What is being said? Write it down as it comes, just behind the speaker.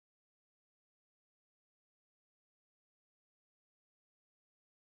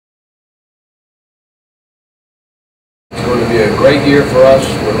be a great year for us.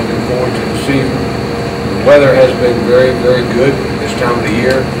 We're looking forward to the season. The weather has been very, very good this time of the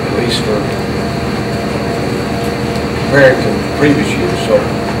year, at least for compared to previous years. So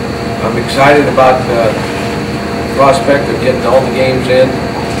I'm excited about the prospect of getting all the games in.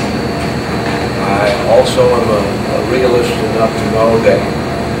 I also am a realist enough to know that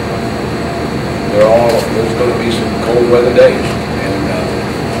there's going to be some cold weather days, and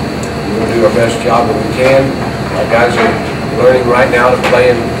we're going to do our best job that we can. Our guys are learning right now to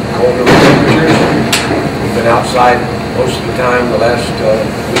play in colder temperatures. We've been outside most of the time the last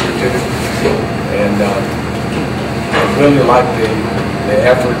week or two, and I really like the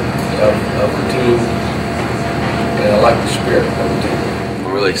effort of the team, and I like the spirit of the team.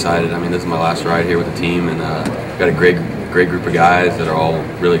 I'm really excited. I mean, this is my last ride here with the team, and got a great group of guys that are all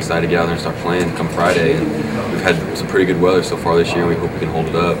really excited to get out there and start playing come Friday. And we've had some pretty good weather so far this year, and we hope we can hold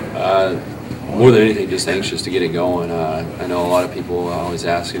it up. More than anything, just anxious to get it going. I know a lot of people always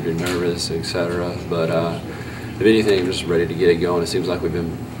ask if you're nervous, etc. But if anything, I'm just ready to get it going. It seems like we've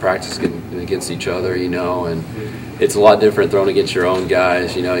been practicing against each other, you know, and it's a lot different throwing against your own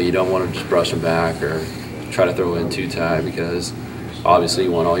guys. You know, you don't want to just brush them back or try to throw in too tight, because obviously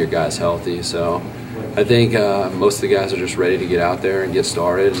you want all your guys healthy. So I think most of the guys are just ready to get out there and get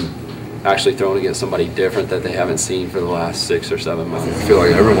started and actually throwing against somebody different that they haven't seen for the last 6 or 7 months. I feel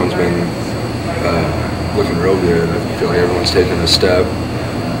like everyone's been looking real good. I feel like everyone's taken a step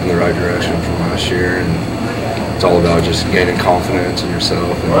in the right direction from last year, and it's all about just gaining confidence in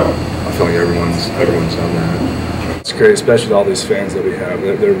yourself. And I feel like everyone's done that. It's great, especially all these fans that we have.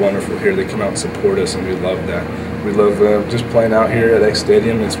 They're wonderful here. They come out and support us, and we love that. We love just playing out here at X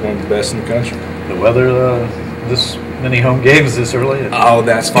Stadium. It's one of the best in the country. The weather, this many home games this early? Oh,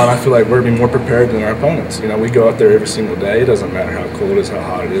 that's fine. I feel like we're going to be more prepared than our opponents. You know, we go out there every single day. It doesn't matter how cold it is, how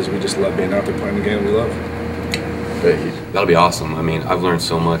hot it is. We just love being out there playing the game we love. That'll be awesome. I mean, I've learned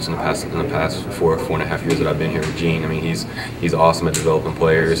so much in the past 4.5 years that I've been here with Gene. I mean, he's awesome at developing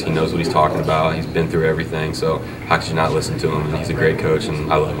players. He knows what he's talking about. He's been through everything. So how could you not listen to him? And he's a great coach,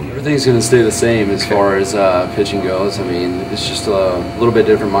 and I love him. Everything's going to stay the same as far as pitching goes. I mean, it's just a little bit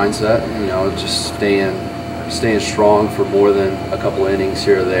different mindset. You know, just staying strong for more than a couple innings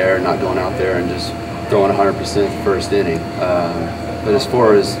here or there, not going out there and just throwing 100% the first inning. But as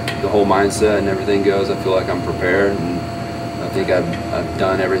far as the whole mindset and everything goes, I feel like I'm prepared, and I think I've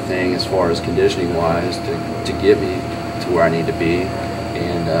done everything as far as conditioning-wise to get me to where I need to be.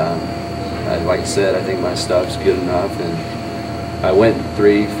 And like I said, I think my stuff's good enough. And I went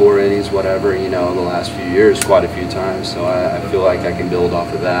 3-4 innings, whatever, you know, the last few years quite a few times. So I feel like I can build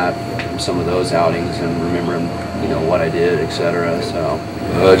off of that from some of those outings and remembering, you know, what I did, etc. So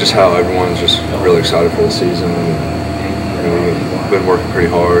just how everyone's just really excited for the season. You know, we've been working pretty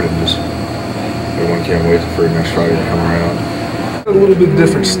hard, and just everyone can't wait for next Friday to come around. A little bit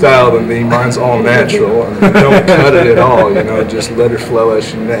different style than me. Mine's all natural. And don't cut it at all. You know, just let it flow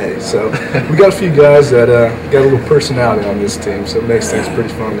as you may. So we got a few guys that got a little personality on this team, so it makes things pretty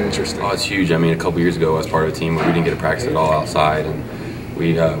fun and interesting. Oh, it's huge. I mean, a couple years ago, I was part of a team where we didn't get to practice at all outside, and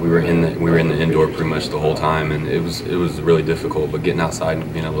we were in the indoor pretty much the whole time, and it was really difficult. But getting outside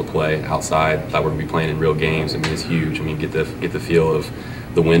and being able to play outside, like we're gonna be playing in real games, I mean, it's huge. I mean, get the feel of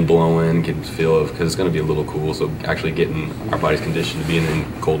the wind blowing, get the feel of, because it's going to be a little cool. So actually getting our bodies conditioned to being in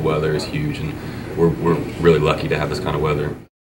cold weather is huge, and we're really lucky to have this kind of weather.